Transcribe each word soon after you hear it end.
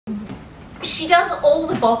She does all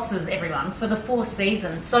the boxes, everyone, for the 4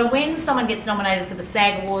 seasons. So when someone gets nominated for the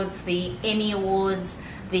SAG Awards, the Emmy Awards,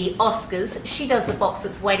 the Oscars, she does the box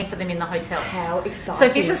that's waiting for them in the hotel. How exciting. So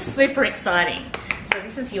this is super exciting. So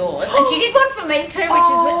this is yours. And she did one for me too, which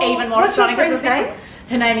is even more exciting. What's your friend's name?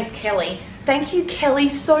 Her name is Kelly. Thank you, Kelly,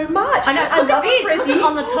 so much. I know, I love this, it, look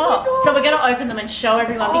on the top. So we're going to open them and show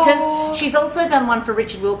everyone because she's also done one for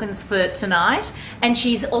Richard Wilkins for tonight, and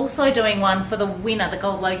she's also doing one for the winner, the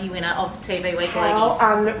Gold Logie winner of TV Week Logies.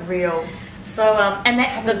 How unreal. So, and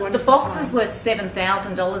that, the box is worth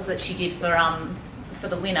 $7,000 that she did for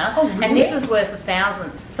the winner, and this is worth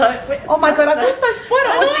 $1,000. So, oh my god, I feel so spoiled.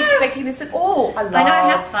 I wasn't expecting this at all. I know.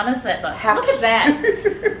 How fun is that though? Look at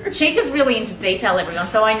that. Chyka's really into detail, everyone.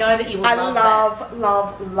 So I know that you will love that.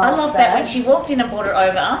 I love that. When she walked in and brought it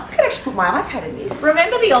over. I could actually put my iPad in this.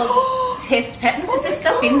 Remember the old test patterns? Is there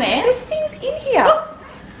stuff in there? There's things in here.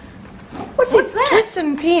 What's this? That? Twist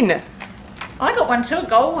and pin. I got one too, a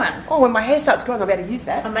gold one. Oh, when my hair starts growing, I'll be able to use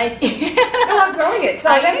that. Amazing. No, I'm growing it, so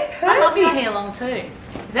that is perfect. I love your hair long too.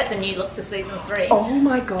 Is that the new look for season 3? Oh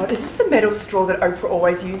my god, is this the metal straw that Oprah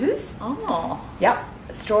always uses? Oh. Yep,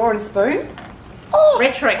 a straw and a spoon. Oh,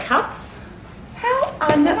 retro cups. How Oh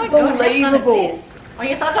unbelievable. my God, how fun is this? Oh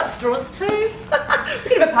yes, I got straws too. We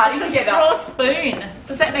could have a party together. Straw spoon.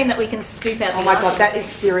 Does that mean that we can scoop out the Oh my god, that is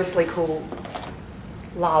seriously cool.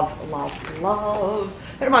 Love, love, love.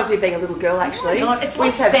 That reminds me of being a little girl, actually. Oh my God, it's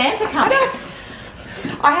like Santa coming.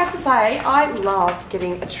 I have to say, I love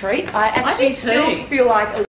getting a treat. I actually do too. still feel like